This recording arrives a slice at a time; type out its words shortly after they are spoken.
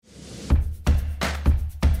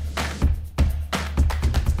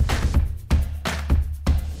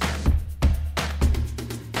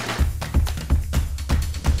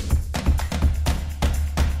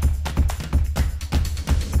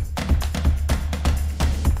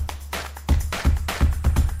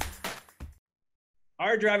All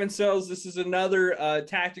right, driving sales. This is another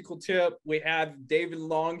tactical tip. We have David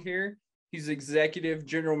Long here. He's executive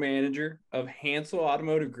general manager of Hansel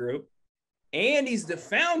Automotive Group, and he's the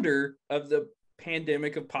founder of the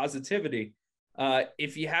Pandemic of Positivity.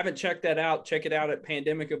 If you haven't checked that out, check it out at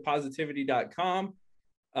pandemicofpositivity.com.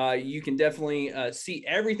 You can definitely see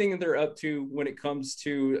everything that they're up to when it comes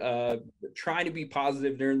to trying to be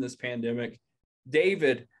positive during this pandemic.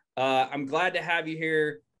 David, I'm glad to have you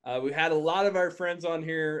here. We've had a lot of our friends on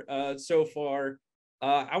here so far.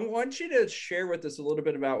 I want you to share with us a little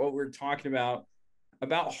bit about what we're talking about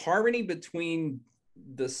harmony between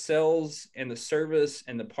the sales and the service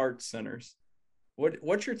and the parts centers.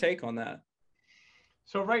 What's your take on that?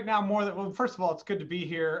 So right now, well, first of all, it's good to be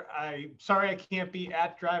here. Sorry I can't be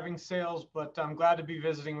at Driving Sales, but I'm glad to be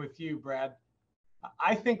visiting with you, Brad.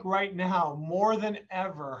 I think right now, more than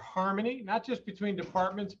ever, harmony, not just between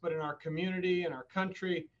departments, but in our community and our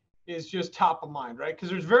country, is just top of mind, right?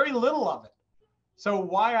 Because there's very little of it. So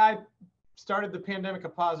why I started the Pandemic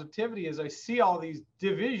of Positivity is I see all these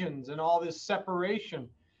divisions and all this separation.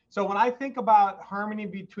 So when I think about harmony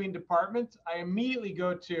between departments, I immediately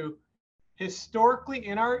go to historically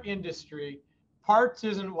in our industry, parts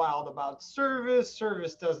isn't wild about service.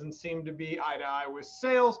 Service doesn't seem to be eye to eye with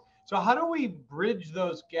sales. So how do we bridge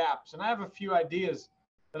those gaps? And I have a few ideas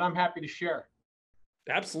that I'm happy to share.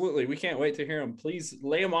 Absolutely. We can't wait to hear them. Please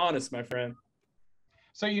lay them on us, my friend.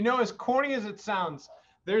 So, as corny as it sounds,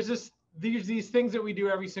 there's these things that we do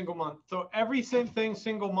every single month. So every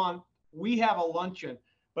single month, we have a luncheon,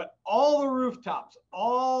 but all the rooftops,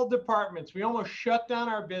 all departments, we almost shut down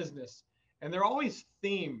our business, and they're always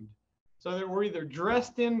themed. So that we're either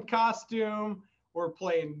dressed in costume, we're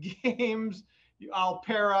playing games. I'll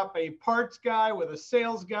pair up a parts guy with a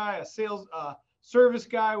sales guy, service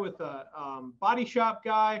guy with a body shop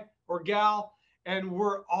guy or gal. And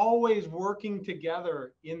we're always working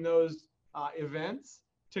together in those events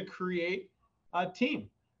to create a team,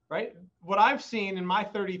 right? What I've seen in my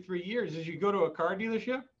 33 years is you go to a car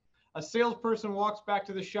dealership, a salesperson walks back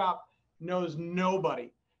to the shop, knows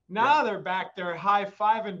nobody. Now they're back there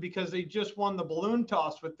high-fiving because they just won the balloon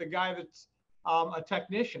toss with the guy that's a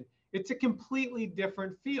technician. It's a completely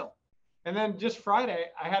different feel. And then just Friday,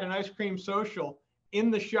 I had an ice cream social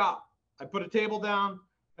in the shop. I put a table down,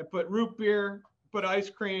 I put root beer, put ice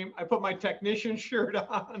cream, I put my technician shirt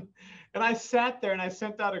on, and I sat there and I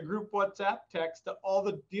sent out a group WhatsApp text to all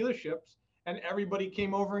the dealerships, and everybody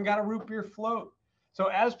came over and got a root beer float. So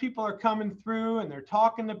as people are coming through and they're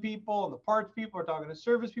talking to people and the parts people are talking to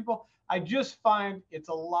service people, I just find it's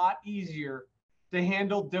a lot easier to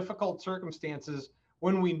handle difficult circumstances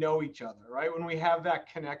when we know each other, right? When we have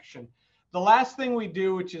that connection. The last thing we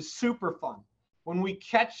do, which is super fun, when we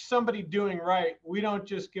catch somebody doing right, we don't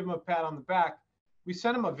just give them a pat on the back, we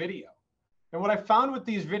send them a video. And what I found with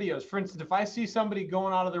these videos, for instance, if I see somebody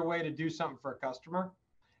going out of their way to do something for a customer,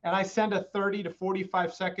 and I send a 30 to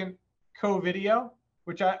 45 second co-video,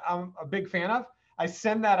 which I'm a big fan of, I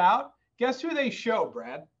send that out, guess who they show,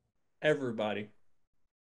 Brad? Everybody.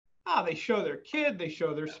 They show their kid, they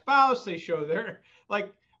show their spouse, they show they're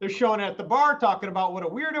showing at the bar talking about what a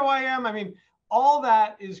weirdo I am. I mean, all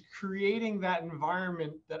that is creating that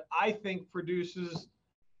environment that I think produces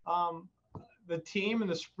the team and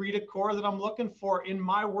the esprit de corps that I'm looking for in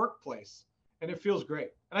my workplace. And it feels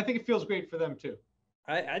great. And I think it feels great for them too.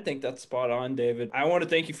 I think that's spot on, David. I want to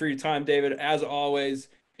thank you for your time, David. As always,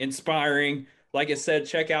 inspiring. Like I said,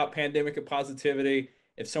 check out Pandemic of Positivity.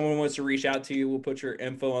 If someone wants to reach out to you, we'll put your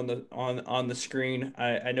info on the screen.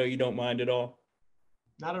 I know you don't mind at all.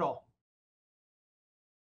 Not at all.